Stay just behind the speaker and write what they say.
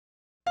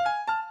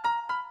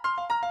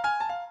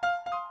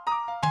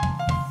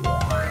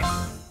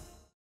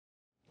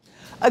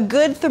A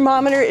good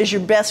thermometer is your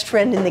best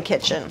friend in the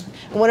kitchen.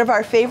 And one of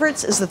our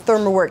favorites is the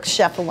ThermoWorks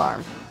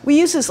ChefAlarm. We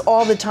use this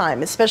all the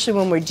time, especially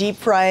when we're deep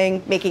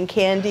frying, making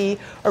candy,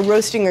 or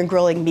roasting or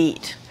grilling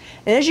meat.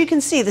 And as you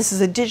can see, this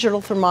is a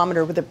digital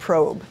thermometer with a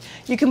probe.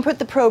 You can put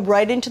the probe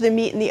right into the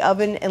meat in the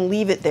oven and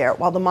leave it there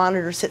while the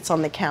monitor sits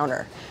on the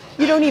counter.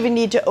 You don't even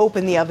need to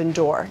open the oven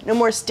door. No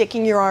more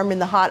sticking your arm in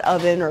the hot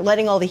oven or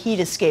letting all the heat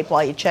escape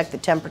while you check the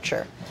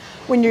temperature.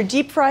 When you're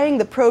deep frying,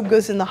 the probe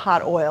goes in the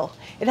hot oil.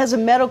 It has a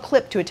metal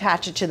clip to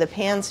attach it to the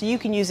pan so you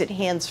can use it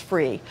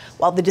hands-free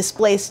while the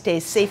display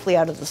stays safely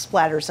out of the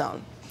splatter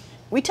zone.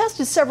 We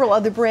tested several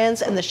other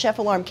brands and the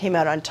ChefAlarm came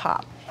out on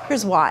top.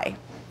 Here's why.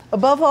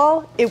 Above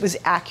all, it was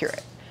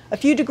accurate. A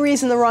few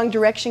degrees in the wrong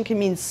direction can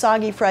mean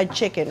soggy fried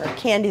chicken or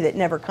candy that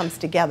never comes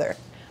together.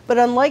 But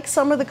unlike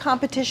some of the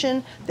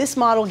competition, this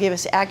model gave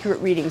us accurate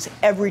readings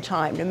every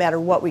time, no matter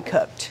what we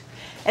cooked.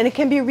 And it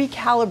can be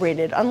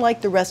recalibrated,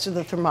 unlike the rest of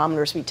the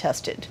thermometers we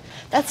tested.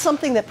 That's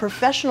something that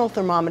professional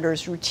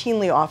thermometers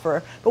routinely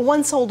offer, but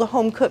ones sold to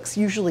home cooks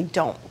usually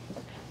don't.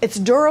 It's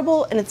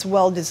durable and it's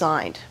well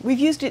designed. We've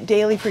used it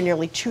daily for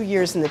nearly 2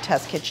 years in the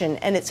test kitchen,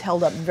 and it's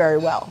held up very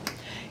well.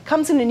 It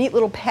comes in a neat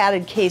little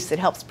padded case that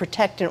helps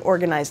protect and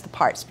organize the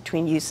parts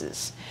between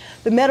uses.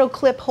 The metal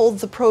clip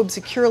holds the probe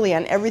securely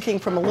on everything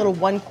from a little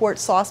 1-quart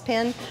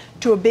saucepan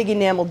to a big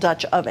enamel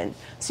Dutch oven,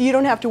 so you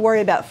don't have to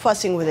worry about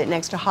fussing with it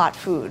next to hot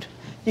food.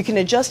 You can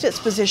adjust its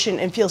position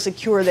and feel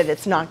secure that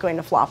it's not going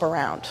to flop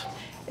around.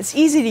 It's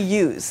easy to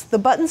use. The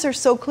buttons are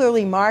so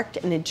clearly marked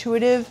and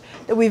intuitive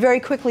that we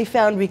very quickly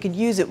found we could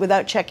use it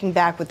without checking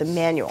back with the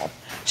manual.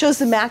 It shows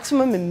the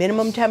maximum and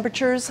minimum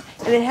temperatures,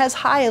 and it has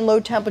high and low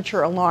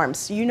temperature alarms,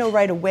 so you know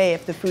right away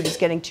if the food is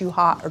getting too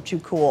hot or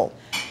too cool.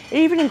 It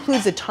even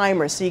includes a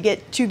timer, so you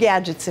get 2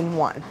 gadgets in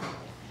one.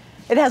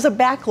 It has a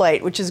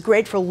backlight, which is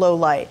great for low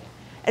light,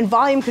 and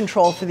volume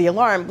control for the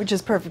alarm, which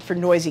is perfect for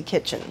noisy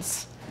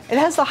kitchens. It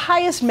has the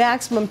highest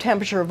maximum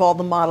temperature of all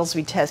the models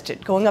we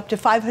tested, going up to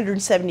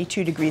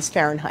 572 degrees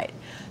Fahrenheit.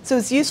 So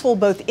it's useful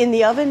both in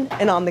the oven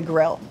and on the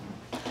grill.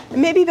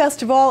 And maybe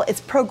best of all, it's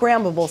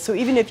programmable, so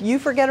even if you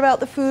forget about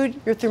the food,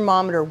 your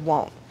thermometer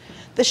won't.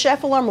 The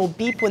ChefAlarm will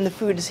beep when the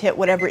food has hit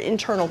whatever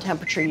internal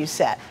temperature you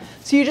set.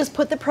 So you just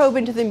put the probe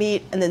into the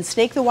meat and then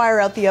snake the wire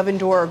out the oven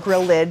door or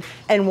grill lid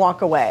and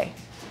walk away.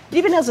 It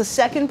even has a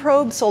second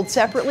probe sold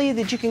separately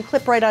that you can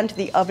clip right onto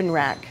the oven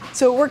rack.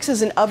 So it works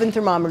as an oven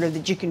thermometer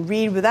that you can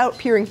read without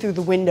peering through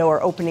the window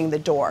or opening the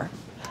door.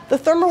 The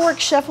ThermoWorks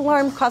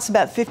ChefAlarm costs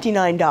about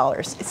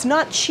 $59. It's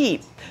not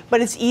cheap,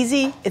 but it's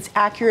easy, it's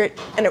accurate,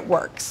 and it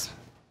works.